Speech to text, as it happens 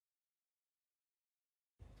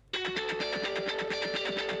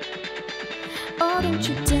Oh, don't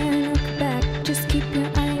you dare look back, just keep your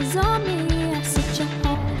eyes on me. I said you're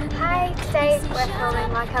holding. Hi, today we're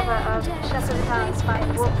filming my cover of Shut Up and Dance by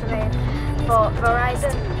Walk the Moon for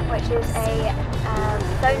Verizon, which is a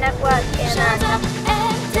phone network in America.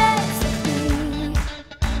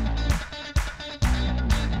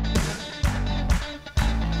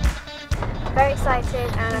 Very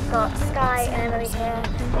excited, and I've got Sky and Emily here,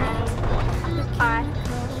 and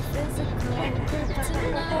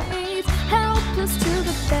Helpless to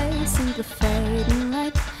the face and the fading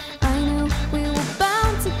light. I knew we were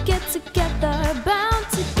bound to get together, bound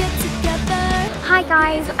to get together. Hi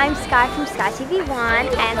guys, I'm Sky from Sky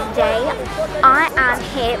TV1, and today I am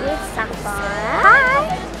here with Sapphire.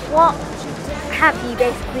 Hi! What have you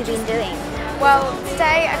basically been doing? Well,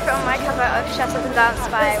 today I filmed my cover of Shut Up and Dance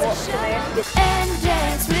by Walk the Moon. And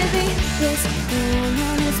dance with me, this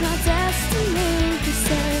woman is my destiny. He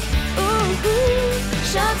said, ooh,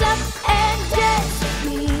 shut up and dance with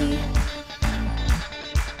me.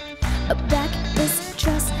 A backless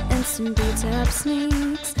dress and some beat-up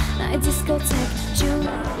sneaks. Night discotheque, Julie.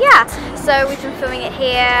 Yeah, so we've been filming it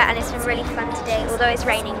here, and it's been really fun today, although it's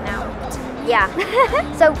raining now. Yeah.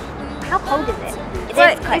 So, how cold is it?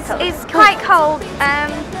 It's quite cold,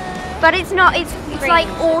 but it's not. It's like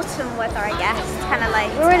autumn weather, I guess. It's kind of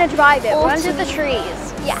like We're in a drive-in. We're under the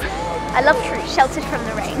trees. Yeah, I love trees, sheltered from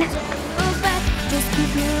the rain. Just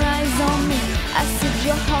keep your eyes on me. I said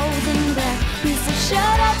you're holding back. He said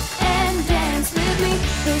shut up and dance with me.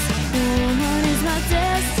 This woman is my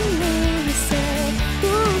destiny. He said,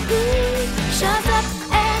 ooh, shut up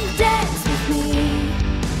and dance with me.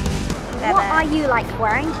 What are you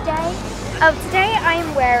wearing today? Oh, today I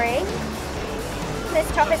am wearing this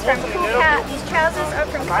top is from Cool Cat. These trousers are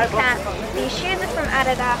from Cool Cat. These shoes are from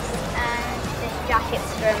Adidas, and this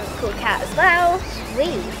jacket's from Cool Cat as well.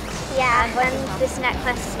 Sweet. Yeah, and this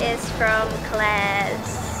necklace is from Claire's.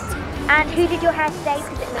 And who did your hair today?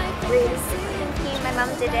 Because it looks really Thank you, my mum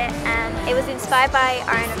did it, and it was inspired by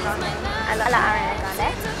Ariana Grande. I love Ariana Grande.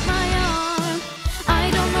 My arm, I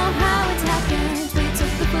don't know how it happened. We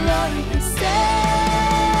took the floor, you can say.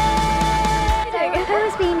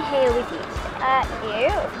 Who's been here with you? You,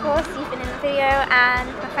 of course, you've been in the video, and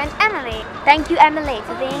my friend Emily. Thank you, Emily,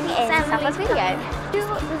 for being in Emily's Sapphire's video. Who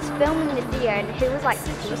was filming the video and who was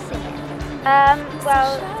producing it?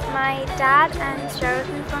 Well, my dad and Joe have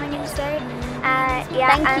been filming it today.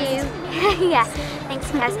 Yeah, Thank you. Yeah,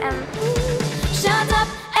 thanks guys. Shut up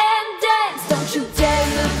and dance, don't you dare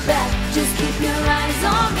look back. Just keep your eyes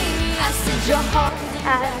on me. I said you're holding.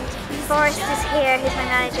 And Forrest is here, who's my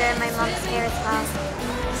manager, and my mom's here as well.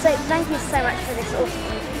 So thank you so much for this awesome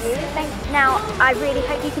interview. Now, I really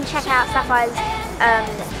hope you can check out Sapphire's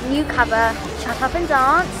new cover, Shut Up and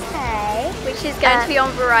Dance. Hey. Which is going to be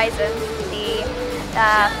on Verizon, the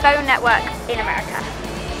phone network in America.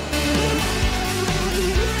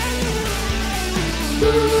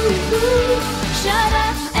 Shut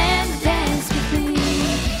up and dance with me.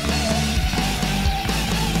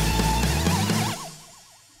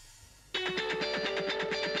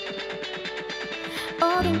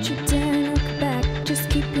 Oh, don't you dare look back, just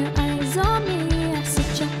keep your eyes on me. I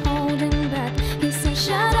said you're holding back. He said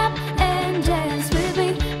shut up and dance with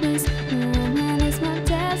me. This woman is my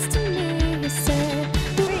destiny. He said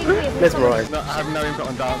mesmerised. No, I have no input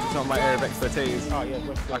on dance, it's not my area of expertise. Oh yeah,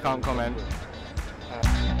 I can't comment.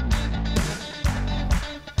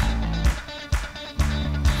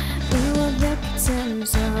 we were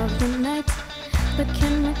victims of the night. The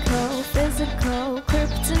chemical, physical,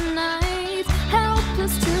 kryptonite.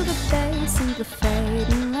 Helpless to the face and the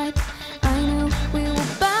fading light. I knew we were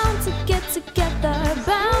bound to get together,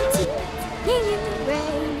 bound to erase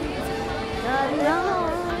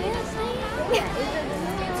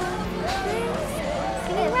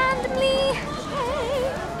randomly.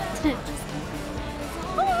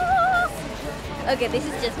 Okay, this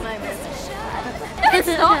is just my moment. No, it's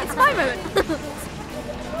not. It's my moment.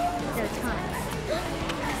 No time.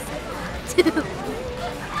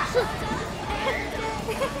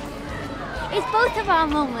 It's both of our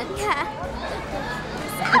moments. Yeah.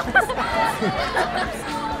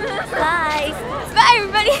 Bye. Bye,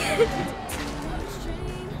 everybody.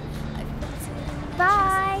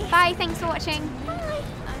 Bye. Bye. Thanks for watching. Bye.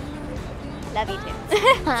 Love you too.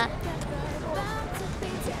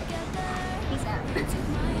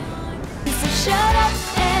 He said, shut up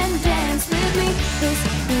and dance with me. This